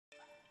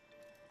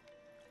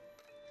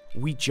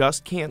We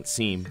just can't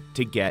seem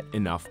to get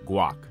enough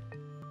guac.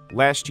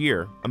 Last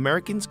year,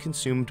 Americans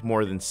consumed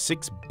more than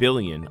 6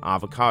 billion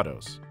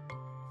avocados.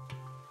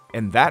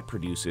 And that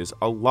produces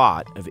a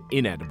lot of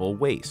inedible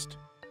waste.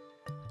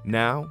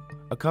 Now,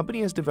 a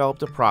company has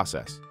developed a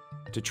process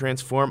to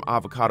transform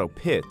avocado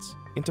pits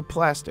into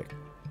plastic.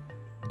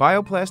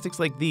 Bioplastics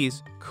like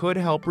these could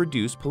help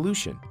reduce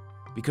pollution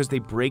because they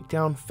break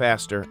down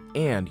faster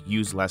and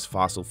use less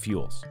fossil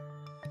fuels.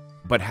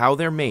 But how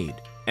they're made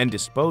and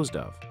disposed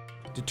of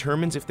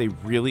determines if they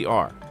really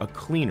are a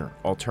cleaner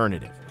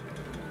alternative.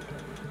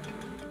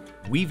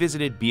 We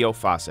visited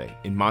Biofes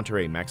in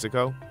Monterrey,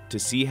 Mexico to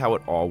see how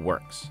it all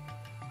works.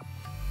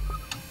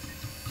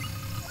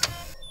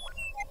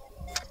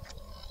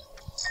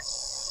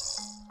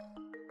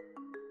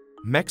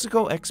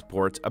 Mexico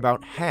exports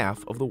about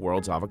half of the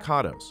world's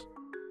avocados.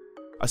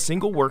 A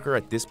single worker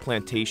at this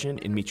plantation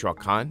in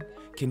Michoacán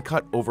can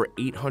cut over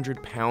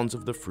 800 pounds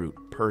of the fruit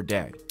per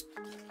day.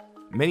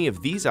 Many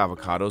of these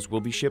avocados will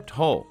be shipped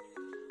whole,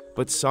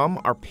 but some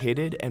are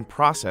pitted and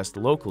processed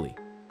locally.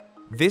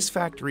 This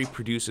factory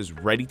produces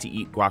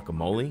ready-to-eat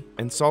guacamole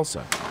and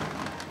salsa.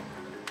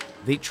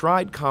 They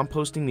tried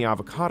composting the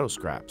avocado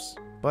scraps,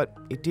 but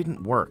it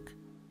didn't work.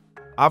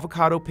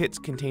 Avocado pits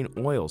contain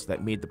oils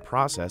that made the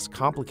process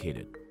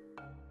complicated.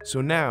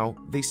 So now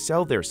they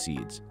sell their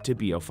seeds to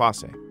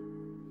Biofes.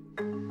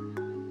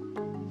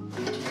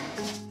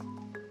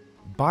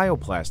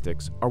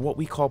 Bioplastics are what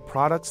we call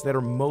products that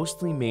are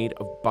mostly made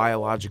of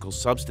biological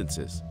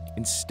substances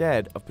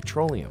instead of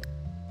petroleum.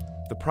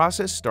 The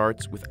process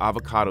starts with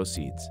avocado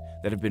seeds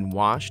that have been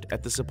washed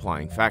at the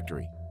supplying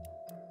factory.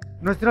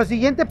 Nuestro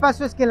siguiente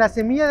paso es que la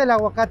semilla del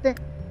aguacate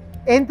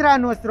entra a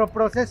nuestro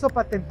proceso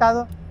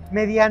patentado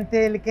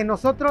mediante el que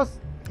nosotros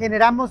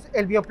generamos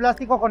el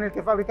bioplástico con el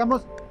que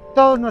fabricamos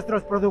todos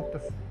nuestros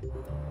productos.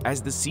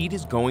 As the seed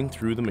is going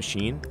through the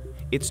machine,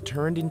 it's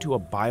turned into a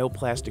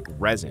bioplastic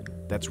resin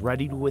that's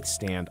ready to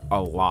withstand a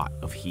lot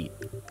of heat.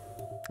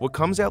 What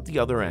comes out the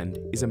other end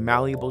is a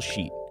malleable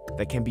sheet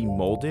that can be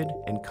molded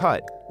and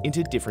cut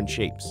into different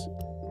shapes.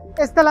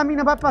 Esta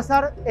lámina va a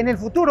pasar en el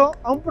futuro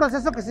a un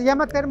proceso que se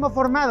llama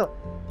termoformado,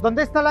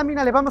 donde esta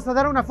lámina le vamos a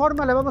dar una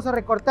forma, le vamos a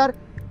recortar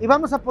y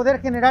vamos a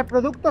poder generar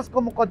productos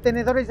como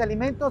contenedores de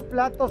alimentos,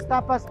 platos,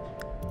 tapas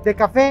de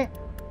café,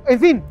 en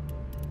fin,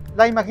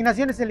 la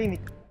imaginación es el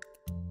límite.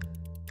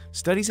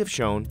 Studies have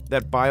shown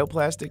that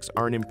bioplastics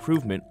are an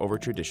improvement over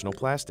traditional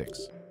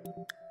plastics.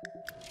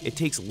 It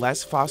takes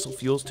less fossil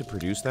fuels to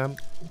produce them,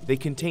 they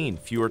contain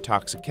fewer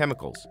toxic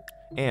chemicals,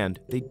 and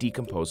they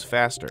decompose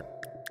faster.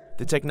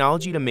 The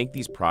technology to make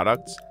these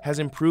products has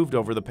improved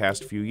over the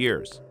past few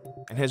years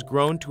and has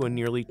grown to a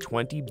nearly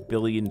 $20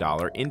 billion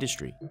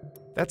industry.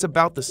 That's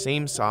about the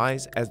same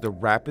size as the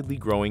rapidly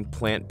growing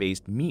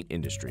plant-based meat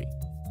industry.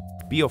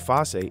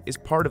 Biofes is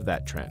part of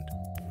that trend.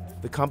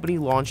 The company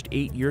launched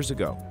 8 years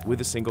ago with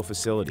a single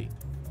facility.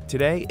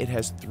 Today, it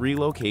has 3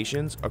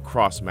 locations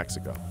across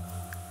Mexico.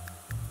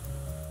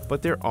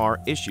 But there are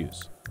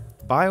issues.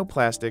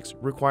 Bioplastics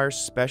require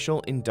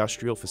special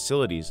industrial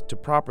facilities to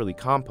properly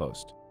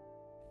compost,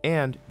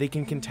 and they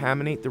can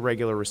contaminate the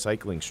regular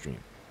recycling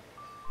stream.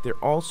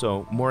 They're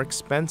also more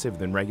expensive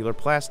than regular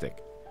plastic,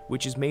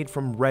 which is made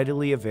from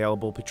readily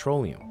available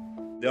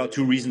petroleum. There are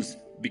 2 reasons.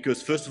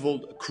 Because first of all,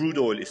 crude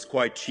oil is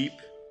quite cheap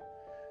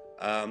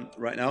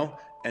right now.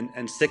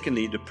 And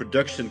secondly, the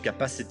production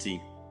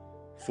capacity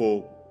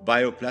for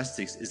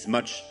bioplastics is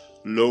much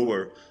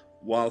lower,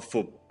 while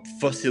for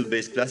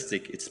fossil-based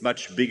plastic, it's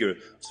much bigger.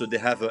 So they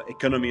have an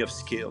economy of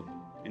scale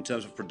in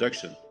terms of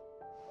production.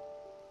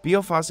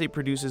 Biofes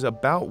produces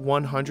about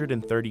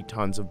 130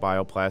 tons of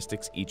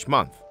bioplastics each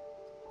month.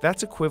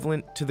 That's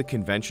equivalent to the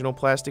conventional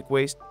plastic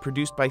waste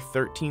produced by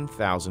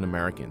 13,000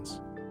 Americans.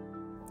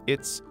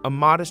 It's a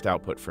modest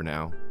output for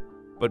now,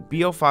 but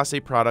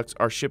Biofes products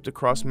are shipped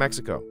across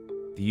Mexico,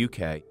 the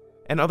UK,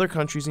 and other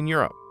countries in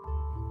Europe,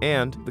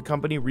 and the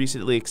company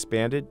recently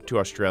expanded to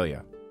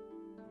Australia.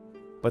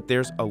 But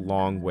there's a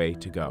long way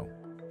to go.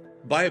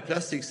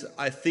 Bioplastics,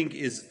 I think,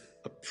 is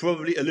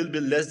probably a little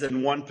bit less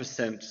than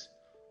 1%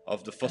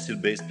 of the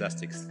fossil-based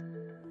plastics.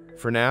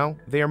 For now,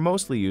 they are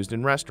mostly used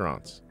in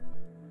restaurants.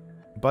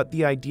 But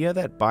the idea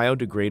that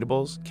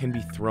biodegradables can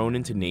be thrown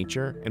into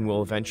nature and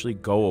will eventually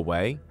go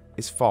away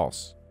is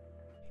false.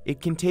 It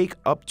can take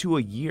up to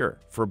a year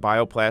for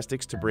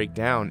bioplastics to break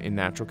down in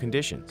natural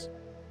conditions.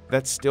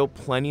 That's still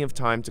plenty of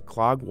time to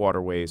clog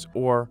waterways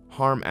or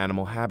harm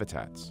animal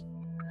habitats.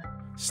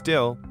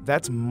 Still,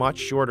 that's much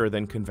shorter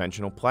than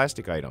conventional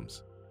plastic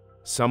items,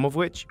 some of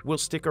which will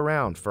stick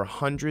around for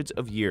hundreds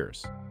of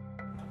years.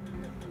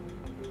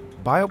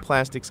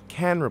 Bioplastics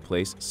can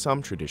replace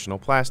some traditional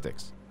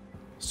plastics.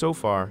 So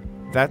far,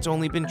 that's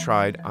only been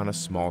tried on a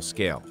small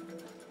scale.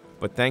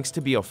 But thanks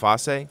to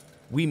Biofes,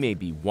 we may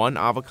be one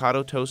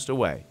avocado toast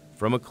away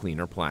from a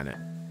cleaner planet.